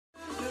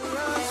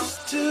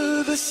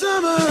the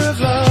summer of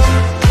love.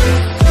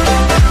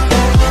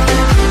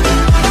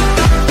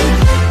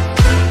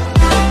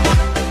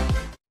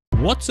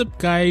 What's up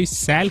guys,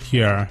 Sal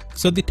here.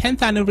 So the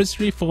 10th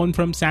anniversary phone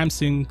from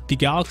Samsung, the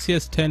Galaxy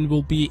S10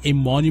 will be a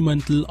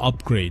monumental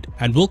upgrade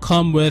and will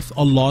come with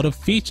a lot of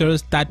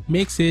features that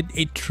makes it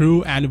a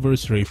true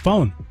anniversary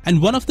phone.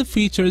 And one of the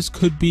features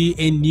could be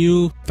a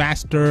new,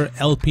 faster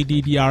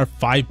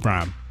LPDDR5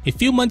 RAM. A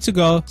few months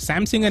ago,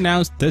 Samsung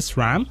announced this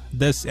RAM.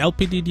 This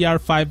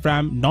LPDDR5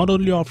 RAM not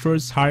only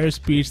offers higher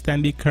speeds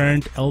than the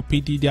current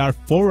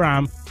LPDDR4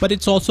 RAM, but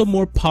it's also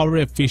more power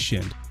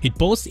efficient. It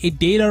boasts a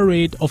data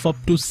rate of up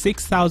to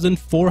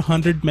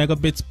 6,400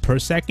 megabits per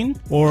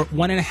second, or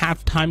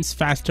 1.5 times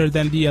faster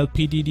than the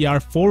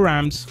LPDDR4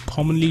 RAMs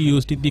commonly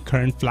used in the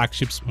current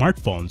flagship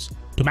smartphones.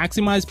 To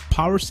maximize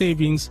power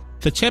savings,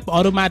 the chip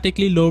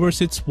automatically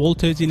lowers its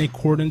voltage in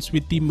accordance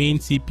with the main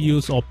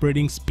CPU's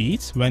operating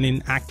speeds when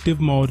in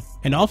active mode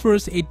and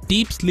offers a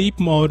deep sleep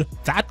mode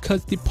that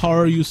cuts the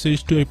power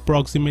usage to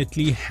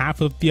approximately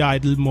half of the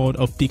idle mode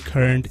of the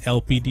current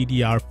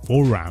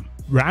LPDDR4 RAM.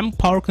 RAM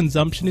power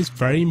consumption is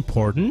very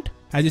important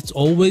as it's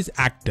always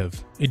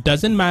active. It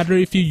doesn't matter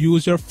if you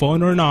use your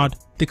phone or not,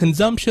 the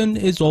consumption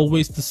is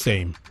always the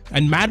same.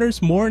 And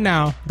matters more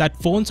now that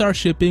phones are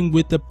shipping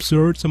with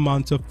absurd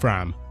amounts of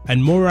RAM.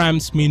 And more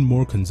RAMs mean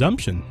more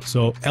consumption,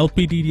 so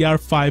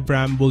LPDDR5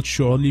 RAM will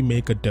surely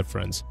make a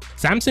difference.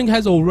 Samsung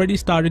has already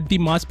started the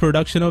mass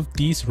production of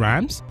these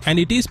RAMs, and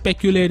it is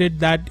speculated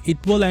that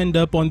it will end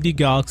up on the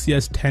Galaxy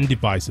S10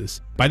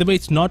 devices. By the way,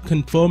 it's not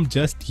confirmed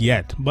just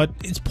yet, but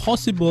it's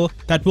possible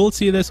that we'll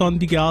see this on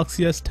the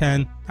Galaxy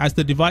S10 as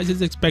the device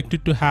is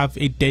expected to have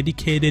a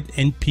dedicated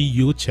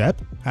NPU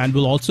chip and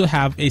will also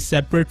have a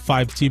separate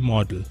 5G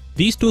model.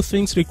 These two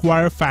things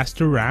require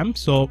faster RAM,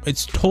 so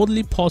it's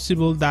totally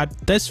possible that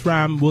this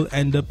RAM will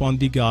end up on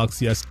the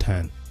Galaxy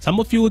S10. Some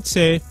of you would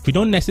say we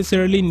don't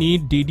necessarily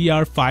need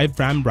DDR5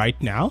 RAM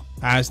right now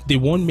as they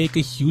won't make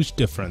a huge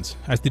difference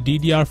as the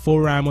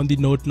DDR4 RAM on the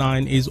Note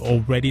 9 is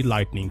already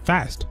lightning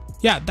fast.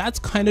 Yeah, that's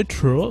kinda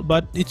true,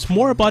 but it's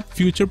more about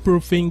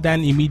future-proofing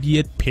than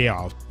immediate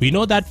payoff. We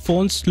know that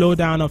phones slow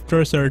down after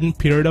a certain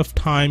period of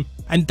time,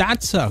 and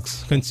that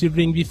sucks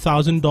considering the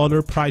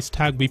 $1,000 price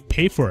tag we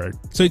pay for it.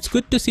 So it's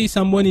good to see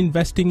someone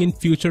investing in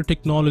future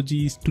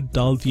technologies to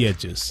dull the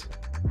edges.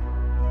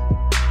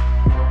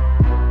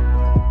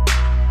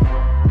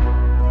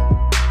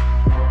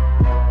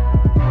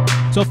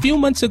 So a few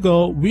months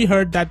ago, we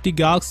heard that the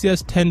Galaxy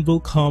S10 will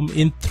come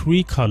in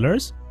 3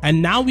 colors. And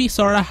now we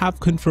sorta have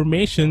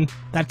confirmation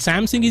that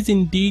Samsung is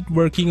indeed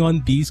working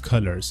on these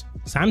colors.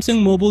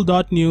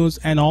 SamsungMobile.news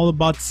and All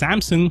About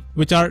Samsung,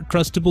 which are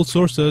trustable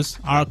sources,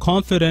 are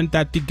confident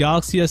that the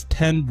Galaxy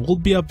S10 will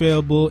be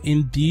available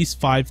in these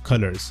 5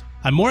 colors.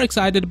 I'm more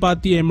excited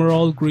about the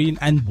emerald green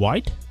and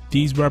white.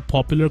 These were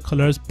popular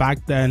colors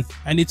back then,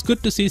 and it's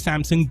good to see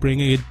Samsung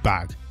bringing it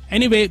back.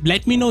 Anyway,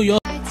 let me know your